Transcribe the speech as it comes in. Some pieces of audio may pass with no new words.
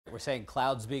We're saying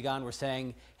clouds be gone, we're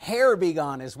saying hair be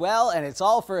gone as well, and it's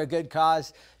all for a good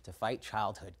cause, to fight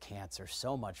childhood cancer.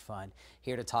 So much fun.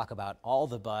 Here to talk about all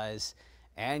the buzz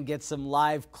and get some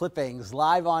live clippings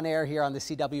live on air here on the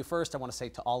CW. First, I want to say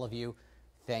to all of you,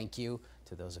 thank you.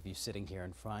 To those of you sitting here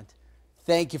in front,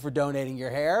 thank you for donating your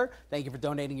hair. Thank you for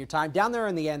donating your time. Down there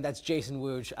in the end, that's Jason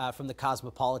Wooge from the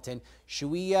Cosmopolitan. Should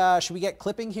we get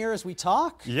clipping here as we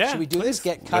talk? Yeah. Should we do this?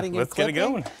 Get cutting and clipping? Let's get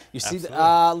it going. You see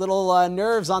the little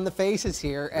nerves on the faces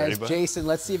here as Ready, Jason.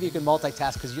 Let's see if you can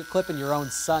multitask because you're clipping your own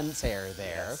son's hair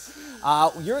there.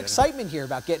 Yes. Your excitement here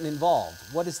about getting involved.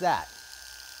 What is that?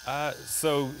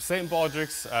 So St.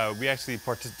 Baldrick's, we actually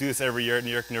do this every year at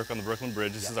New York on the Brooklyn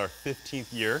Bridge. This is our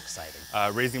 15th year.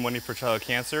 Exciting. Raising money for childhood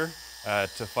cancer,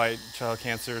 to fight childhood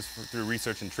cancers through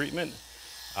research and treatment.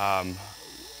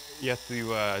 You have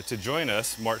to join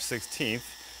us March 16th.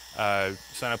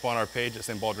 Sign up on our page at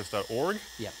stbaldricks.org.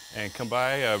 Yep. And come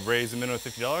by, raise a minimum of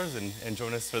 $50 and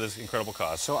join us for this incredible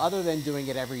cause. So other than doing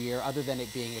it every year, other than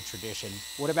it being a tradition,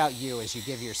 what about you as you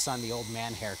give your son the old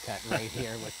man haircut right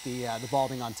here with the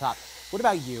balding on top? What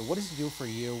about you? What does it do for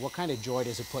you? What kind of joy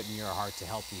does it put in your heart to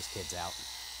help these kids out?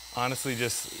 Honestly,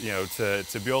 just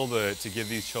to be able to give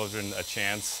these children a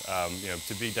chance,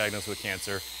 to be diagnosed with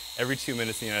cancer. Every 2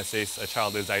 minutes in the United States, a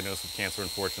child is diagnosed with cancer,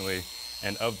 unfortunately,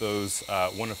 and of those,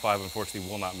 1 in 5 unfortunately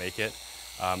will not make it.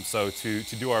 So to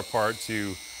do our part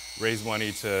to raise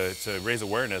money, to raise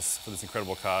awareness for this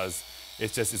incredible cause,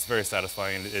 it's very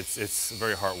satisfying. It's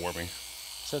very heartwarming.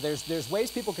 So there's ways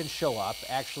people can show up,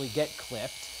 actually get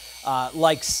clipped,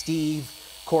 like Steve,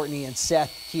 Courtney, and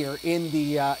Seth here in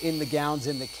the gowns,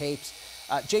 in the capes.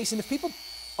 Jason, if people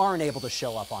aren't able to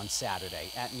show up on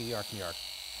Saturday at New York,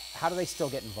 how do they still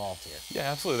get involved here?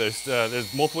 Yeah, absolutely.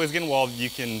 There's multiple ways to get involved. You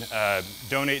can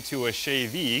donate to a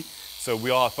Shavee. So we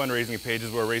all have fundraising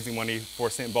pages where we're raising money for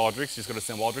St. Baldrick's. Just go to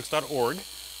stbaldricks.org,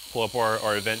 pull up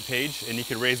our event page, and you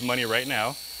can raise money right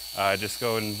now. Just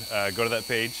go to that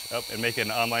page and make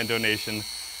an online donation.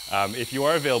 If you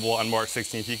are available on March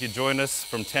 16th, you can join us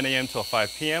from 10 a.m. till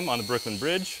 5 p.m. on the Brooklyn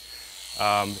Bridge.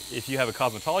 If you have a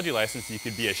cosmetology license, you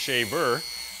could be a shaver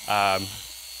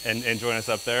and join us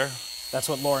up there. That's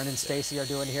what Lauren and Stacy are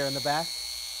doing here in the back?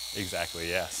 Exactly,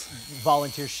 yes.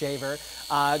 Volunteer shaver.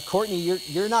 Courtney,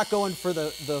 you're not going for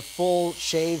the full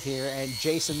shave here, and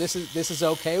Jason, this is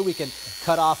okay. We can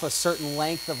cut off a certain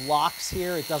length of locks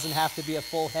here. It doesn't have to be a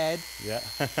full head. Yeah,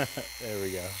 there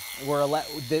we go.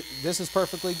 This is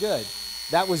perfectly good.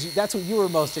 That's what you were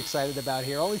most excited about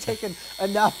here. Only taking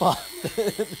enough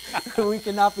off. We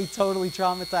cannot be totally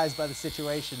traumatized by the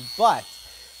situation, but.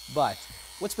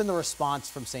 What's been the response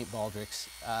from St. Baldrick's?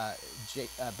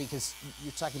 Because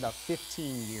you're talking about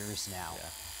 15 years now. Yeah.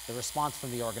 The response from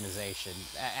the organization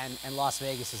and Las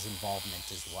Vegas's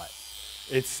involvement is what?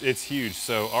 It's huge.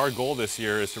 So our goal this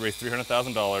year is to raise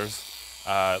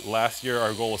 $300,000. Last year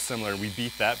our goal was similar. We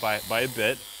beat that by a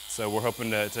bit. So we're hoping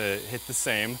to hit the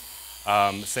same.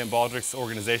 St. Baldrick's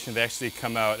organization, they actually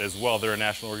come out as well. They're a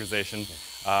national organization.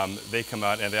 They come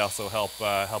out and they also help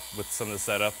with some of the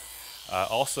setup.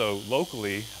 Also,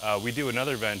 locally, we do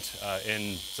another event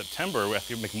in September at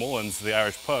McMullen's, the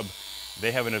Irish pub.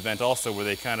 They have an event also where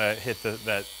they kind of hit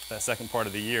that second part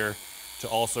of the year to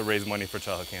also raise money for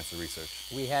childhood cancer research.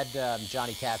 We had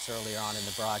Johnny Katz earlier on in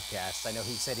the broadcast. I know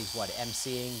he said he's,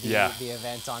 emceeing the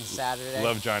event on Saturday?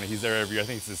 Love Johnny. He's there every year. I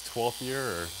think it's his 12th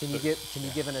year. Can you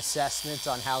give an assessment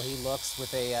on how he looks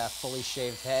with a fully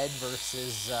shaved head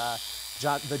versus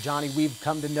the Johnny we've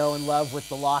come to know and love with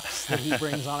the locks that he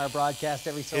brings on our broadcast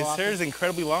every so often? His hair is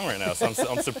incredibly long right now, so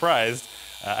I'm surprised.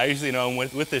 I usually know him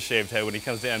with this shaved head when he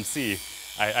comes to MC.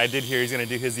 I did hear he's going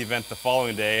to do his event the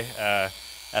following day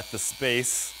at the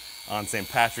Space on St.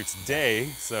 Patrick's Day,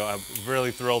 so I'm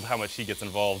really thrilled how much he gets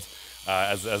involved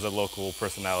as a local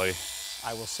personality.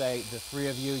 I will say, the three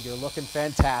of you, you're looking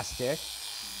fantastic.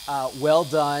 Well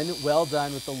done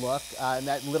with the look. And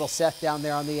that little Seth down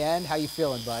there on the end, how you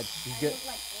feeling, bud? You good?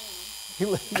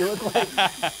 You look like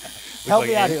help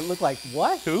me out here. Look like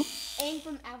what? Who? Aang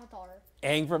from Avatar.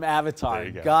 Aang from Avatar. There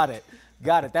you go.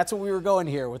 Got it. That's what we were going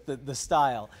here with the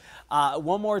style.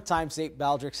 One more time, St.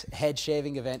 Baldrick's head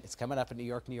shaving event. It's coming up in New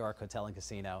York Hotel and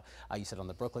Casino. You said on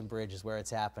the Brooklyn Bridge is where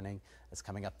it's happening. It's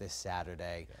coming up this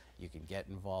Saturday. You can get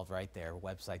involved right there.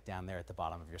 Website down there at the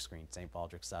bottom of your screen,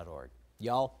 stbaldricks.org.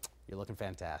 Y'all, you're looking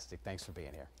fantastic. Thanks for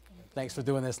being here. Thanks for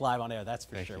doing this live on air, that's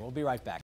for sure. We'll be right back.